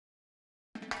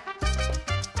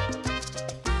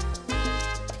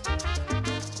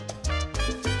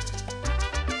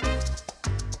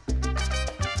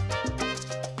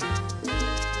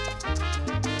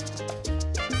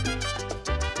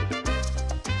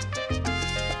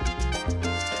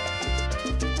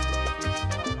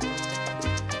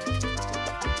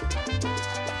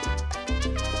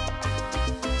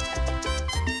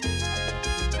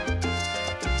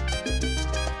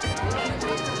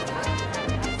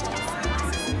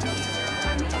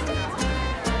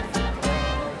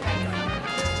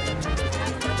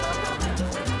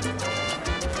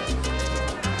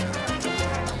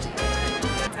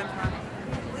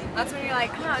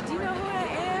Huh, do you know who I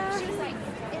am? She was like,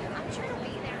 I'm sure it'll be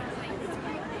there. I was like,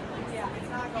 yeah, it's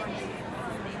not going to be.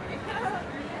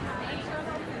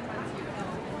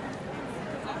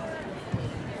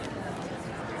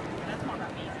 That's more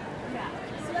about me. Yeah.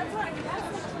 So that's what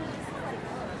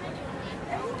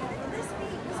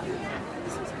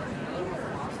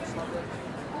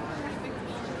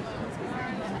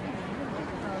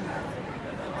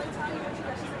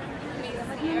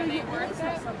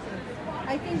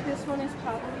I think this one is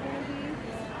probably going to be.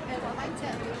 And I like to.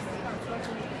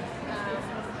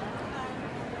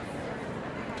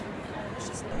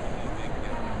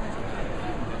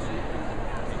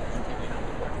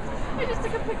 I just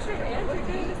took a picture of Andrew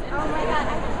doing this. Oh my god.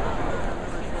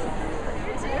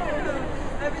 You too.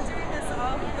 I've been doing this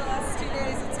all the last 2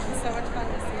 days. It's been so much fun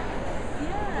to see.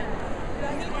 Yeah.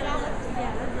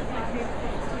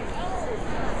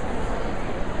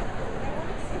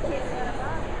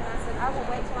 I will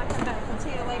wait till I come back from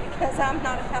TLA because I'm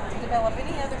not about to develop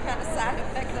any other kind of side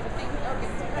effect that a female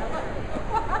gets developed.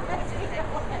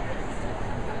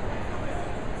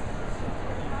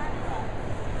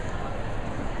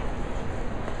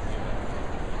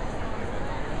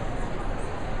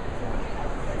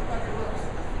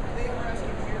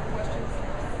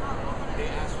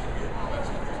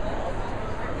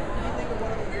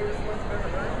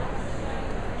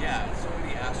 Yeah,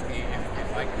 somebody asked me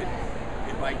if I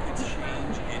could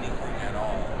change anything at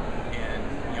all in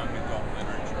young adult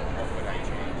literature, what would I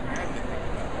change? I had to think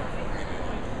about that for a minute.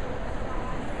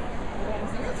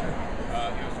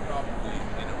 It was probably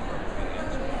inappropriate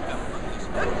answer to have on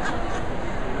this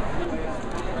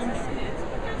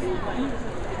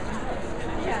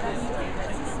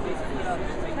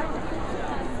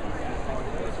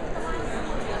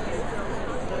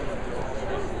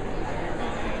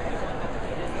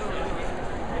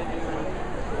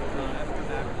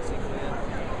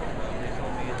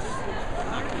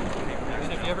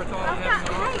Ever thought of having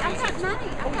an I've got money.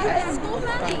 I've got the school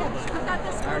money. I've got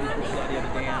the school money. the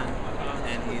other day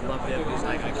and he loved it. He's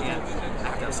like, I can't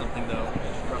have to have something though,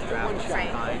 rough draft of some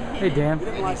kind. Hey Dan,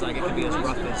 And he's like, it could be as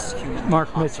rough as human.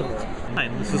 Mark Mitchell.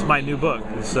 This is my new book.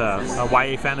 It's a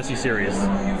YA fantasy series.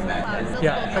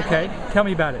 Yeah, okay. Tell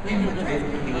me about it.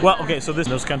 Well, okay, so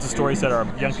those kinds of stories that are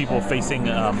young people facing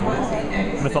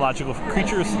mythological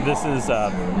creatures. This is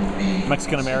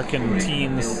Mexican-American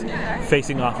teens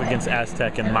facing off against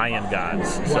Aztec and Mayan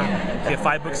gods. So, a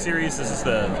 5-book series. This is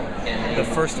the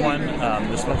first one.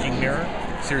 The Smoking Mirror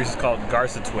series is called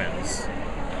Garza Twins.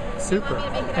 Super.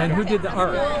 And who did the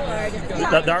art?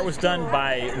 The art was done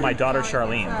by my daughter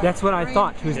Charlene. That's what I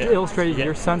thought. She was illustrating Yeah.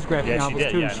 your son's graphic Yeah, she novels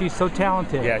did, too. yeah. She's so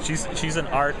talented. Yeah, she's an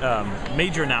art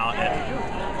major now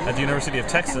at the University of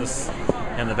Texas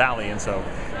in the Valley, and so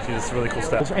she does really cool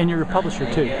stuff. And you're a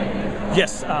publisher too.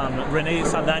 Yes, Renee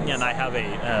Saldana and I have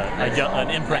an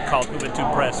imprint called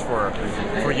Juventud Press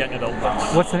for young adult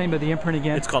books. What's the name of the imprint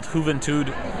again? It's called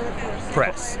Juventud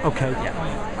Press. Okay.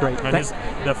 Yeah. Great. And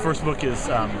the first book is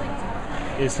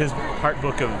his heart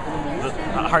book of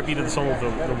the heartbeat of the soul of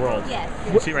the world.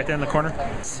 Yes. See right there in the corner?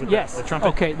 With Yes. The trumpet.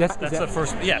 Okay. That's the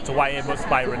first. Yeah, it's a YA book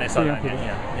by Renee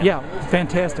Saldana. Yeah,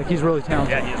 fantastic. He's really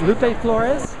talented. Yeah, he is. Lupe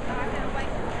Flores.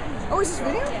 Oh, is this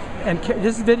video? And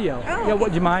this is video. Oh, Yeah, what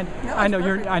do you mind? No, I know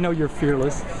it's you're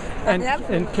fearless. And Yep.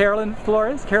 and Carolyn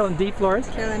Flores, Carolyn D. Flores,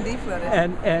 Carolyn D. Flores.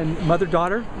 and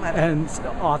mother-daughter and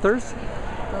authors.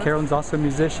 Carolyn's also a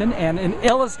musician and an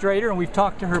illustrator, and we've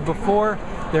talked to her before.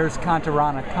 There's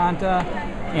Cantarana Canta,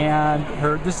 and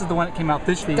this is the one that came out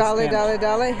this week. Dolly, dolly,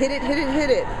 dolly, hit it, hit it, hit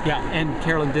it. Yeah, and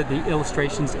Carolyn did the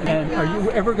illustrations. And are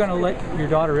you ever going to let your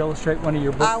daughter illustrate one of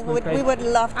your books? We would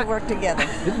love to work together.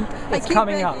 It's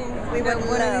coming up. We would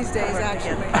one of these days,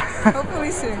 actually.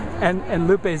 Hopefully soon. And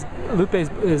Lupe is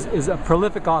a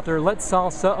prolific author. Let's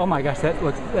Salsa. Oh my gosh,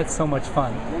 that's so much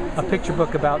fun. A picture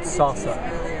book about salsa.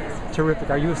 Terrific.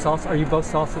 Are you both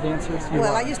salsa dancers?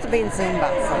 Well, I used to be in Zumba.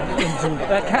 So.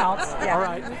 That counts. Yeah. All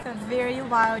right. With a very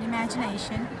wild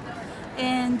imagination.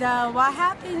 And what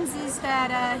happens is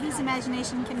that his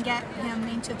imagination can get him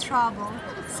into trouble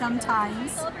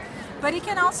sometimes. But it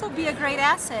can also be a great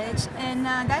asset. And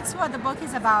that's what the book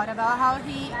is about how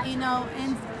he,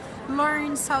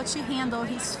 learns how to handle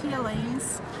his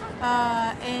feelings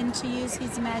and to use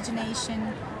his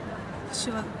imagination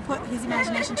to put his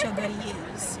imagination to a good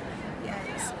use.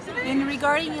 Yes. And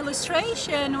regarding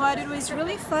illustration, what it was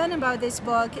really fun about this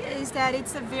book is that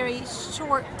it's a very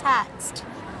short text.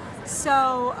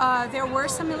 So there were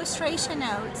some illustration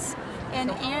notes, and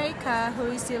Erica, who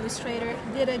is the illustrator,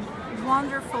 did a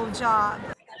wonderful job,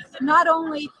 not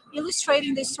only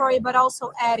illustrating the story but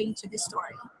also adding to the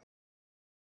story.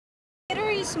 Later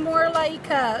is more like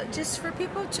just for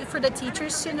people, for the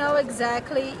teachers to know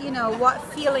exactly, you know, what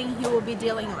feeling he will be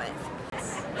dealing with.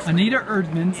 Anita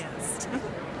Erdmans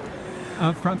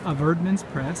of Erdmans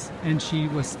Press,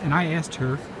 and I asked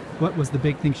her what was the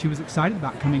big thing she was excited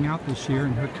about coming out this year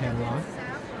in her catalog,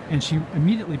 and she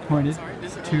immediately pointed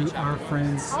to our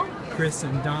friends Chris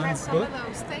and Don's book,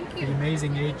 The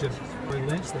Amazing Age of Roy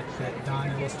Lynch, that Don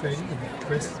illustrated and that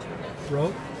Chris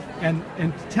wrote. And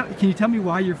can you tell me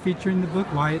why you're featuring the book?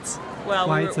 Why it's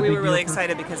we were really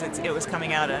excited because it was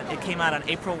coming out. It came out on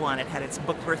April 1. It had its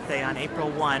book birthday on April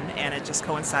 1, and it just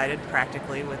coincided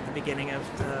practically with the beginning of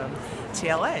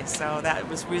TLA. So that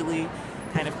was really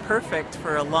kind of perfect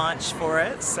for a launch for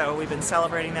it. So we've been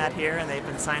celebrating that here, and they've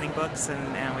been signing books,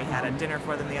 and we had a dinner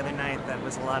for them the other night that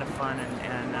was a lot of fun,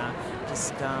 and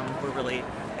we're really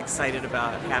excited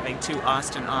about having two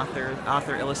Austin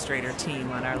author-illustrator team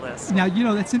on our list. Now, you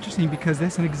know, that's interesting because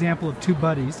that's an example of two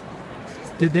buddies.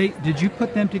 Did you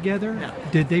put them together? No.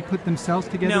 Did they put themselves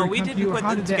together? No, we didn't put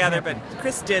them together, but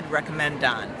Chris did recommend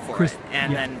Don for it,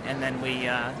 and then we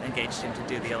engaged him to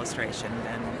do the illustration.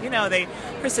 And you know,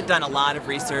 Chris had done a lot of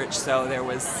research, so there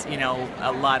was, you know,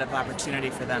 a lot of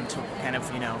opportunity for them to kind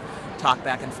of, you know, talk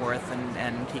back and forth,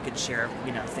 and he could share,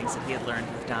 you know, things that he had learned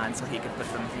with Don, so he could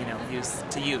put them, you know,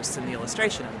 use in the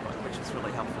illustration of the book, which was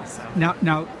really helpful. So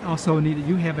now, also, Anita,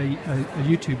 you have a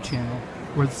YouTube channel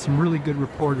with some really good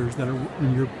reporters that are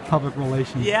in your public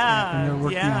relations. Yeah, and they're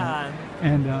working on it.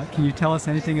 And can you tell us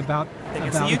anything about the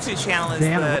YouTube channel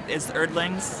is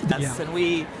Erdlings. Yes, and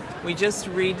we just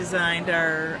redesigned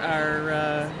our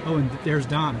and there's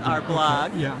Don. Our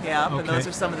blog. Okay. Yeah. Okay. And those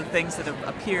are some of the things that have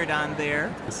appeared on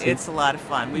there. It's a lot of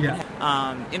fun. We've been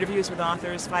interviews with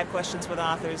authors, 5 questions with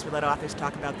authors. We let authors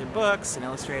talk about their books, and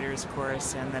illustrators, of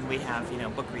course, and then we have, you know,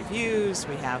 book reviews.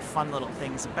 We have fun little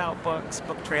things about books,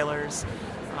 book trailers,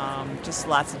 just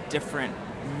lots of different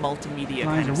multimedia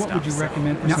kind of stuff. What would you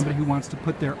recommend for somebody who wants to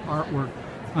put their artwork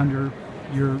under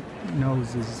your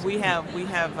noses? We have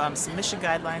submission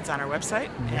guidelines on our website,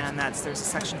 and there's a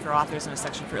section for authors and a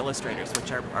section for illustrators,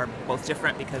 which are both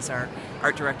different because our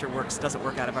art director doesn't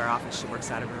work out of our office. She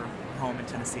works out of her home in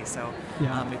Tennessee, so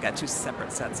we've got 2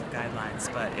 separate sets of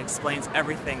guidelines, but it explains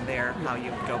everything there, how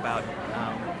you go about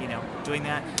you know, doing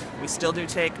that. We still do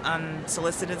take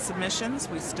unsolicited submissions.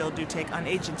 We still do take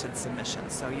unagented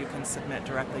submissions, so you can submit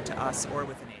directly to us or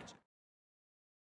with an agent.